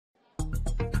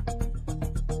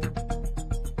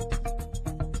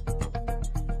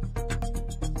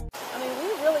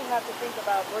have to think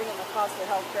about bringing the cost of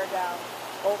healthcare down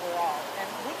overall. And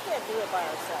we can't do it by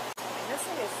ourselves. I mean, this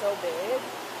thing is so big,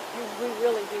 we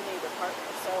really do need a partner.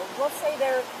 So let's say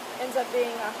there ends up being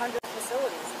 100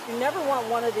 facilities. You never want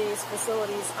one of these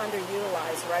facilities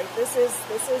underutilized, right? This is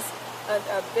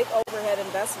a big overhead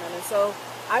investment. And so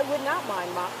I would not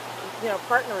mind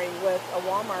partnering with a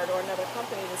Walmart or another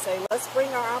company to say, let's bring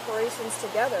our operations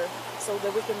together so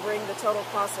that we can bring the total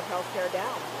cost of healthcare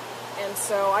down. And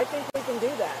so I think we can do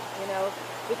that,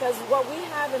 because what we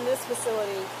have in this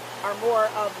facility are more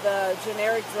of the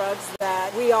generic drugs that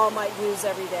we all might use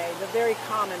every day, the very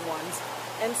common ones.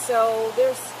 And so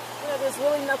there's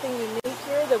really nothing unique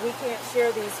here that we can't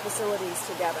share these facilities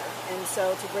together. And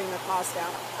so to bring the cost down,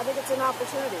 I think it's an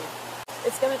opportunity.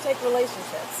 It's going to take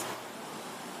relationships.